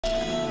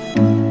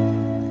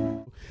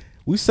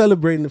we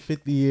celebrating the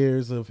 50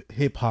 years of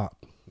hip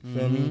hop.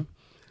 Feel me?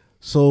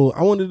 So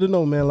I wanted to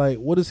know, man, like,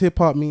 what does hip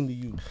hop mean to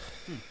you?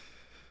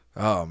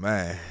 Oh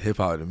man, hip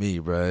hop to me,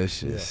 bro. It's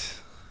just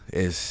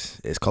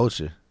it's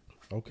culture.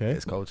 Okay.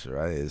 It's culture,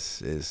 right?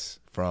 It's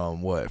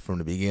from what? From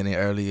the beginning,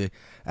 earlier,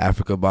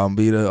 Africa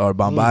Bombita or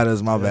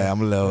Bombadas. My bad,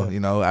 I'm a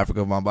little,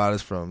 Africa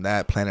Bombadas. From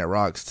that, Planet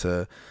Rocks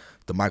to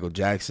the Michael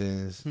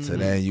Jacksons to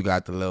then you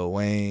got the Lil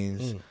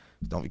Waynes.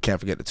 You can't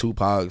forget the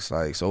Tupacs.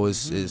 Like so,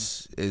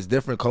 it's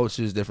different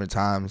cultures, different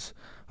times.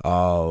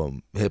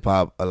 Hip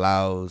hop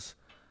allows,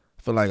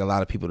 I feel like, a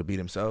lot of people to be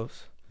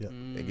themselves. Yeah.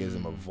 It gives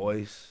them a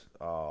voice.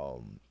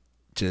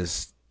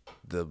 Just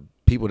the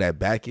people that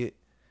back it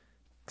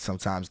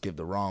sometimes give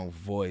the wrong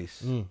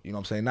voice. You know what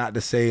I'm saying? Not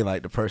to say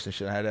like the person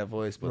shouldn't have that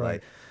voice, but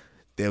like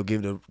they'll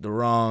give the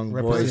wrong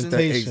voice.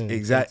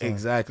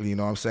 Exactly. You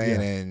know what I'm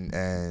saying? Yeah.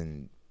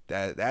 And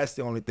that's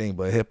the only thing.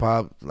 But hip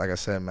hop, like I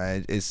said,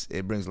 man,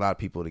 it brings a lot of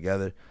people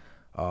together.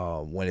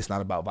 When it's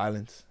not about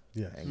violence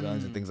and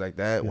guns and things like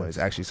that. When it's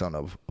actually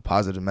something of a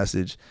positive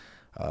message,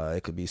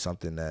 it could be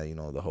something that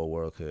the whole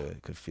world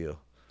could feel.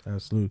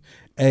 Absolutely.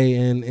 Hey,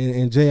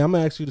 and Jay, I'm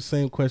gonna ask you the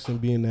same question,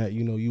 being that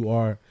you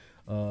are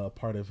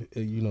part of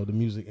the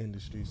music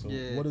industry. So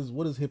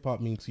what does hip hop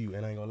mean to you?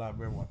 And I ain't gonna lie,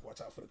 bro, watch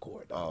out for the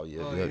chord. Oh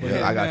yeah.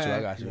 I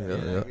got you.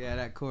 Yeah,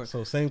 that chord.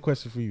 So same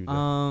question for you.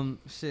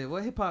 Jay.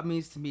 What hip hop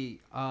means to me?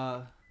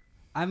 I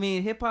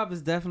mean, hip hop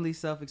is definitely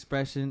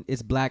self-expression.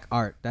 It's black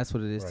art. That's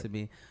what it is to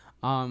me.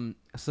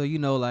 So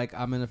like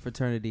I'm in a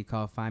fraternity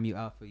called Phi Mu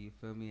Alpha, you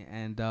feel me?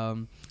 And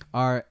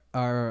our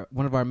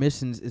one of our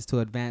missions is to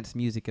advance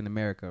music in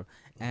America.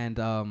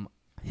 And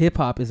hip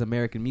hop is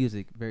American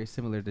music, very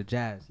similar to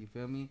jazz, you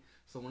feel me?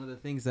 So one of the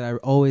things that I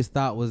always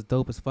thought was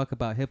dope as fuck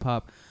about hip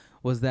hop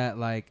was that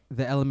like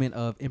the element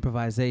of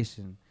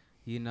improvisation.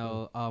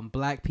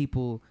 Black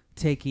people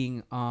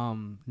taking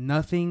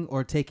nothing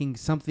or taking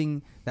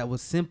something that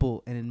was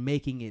simple and then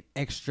making it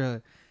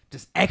extra,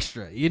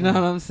 you know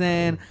what I'm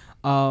saying?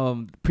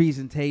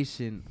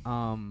 Presentation,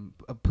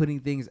 putting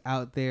things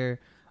out there,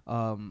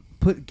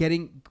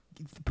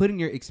 putting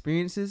your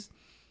experiences,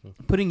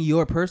 putting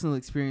your personal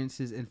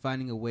experiences and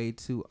finding a way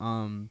to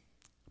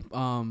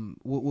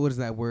what is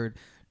that word?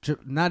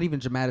 Not even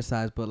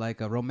dramatize, but like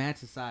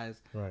romanticize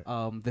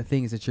the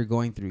things that you're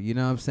going through. You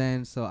know what I'm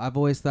saying? So I've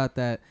always thought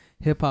that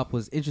hip hop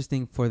was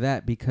interesting for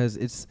that because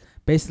it's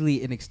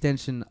basically an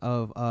extension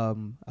of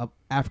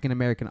African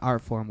American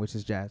art form, which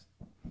is jazz.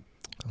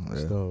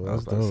 That's dope.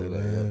 That's dope,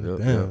 man.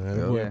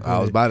 Damn. I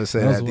was about to say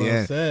that at the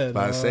end.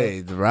 About to say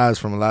it derives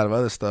from a lot of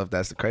other stuff.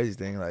 That's the crazy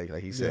thing. Like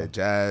he said,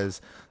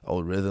 jazz,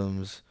 old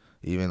rhythms,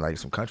 even like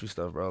some country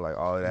stuff, bro. Like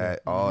all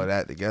of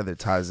that together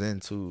ties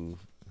into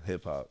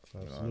hip hop. You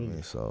know what I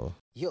mean? So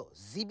yo,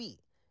 ZB.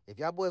 If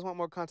y'all boys want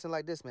more content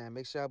like this, man,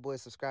 make sure y'all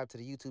boys subscribe to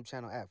the YouTube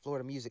channel at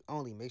Florida Music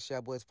Only. Make sure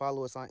y'all boys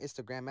follow us on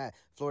Instagram at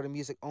Florida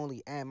Music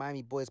Only and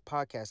Miami Boys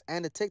Podcast,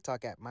 and the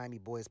TikTok at Miami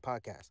Boys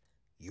Podcast.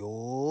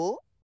 Yo.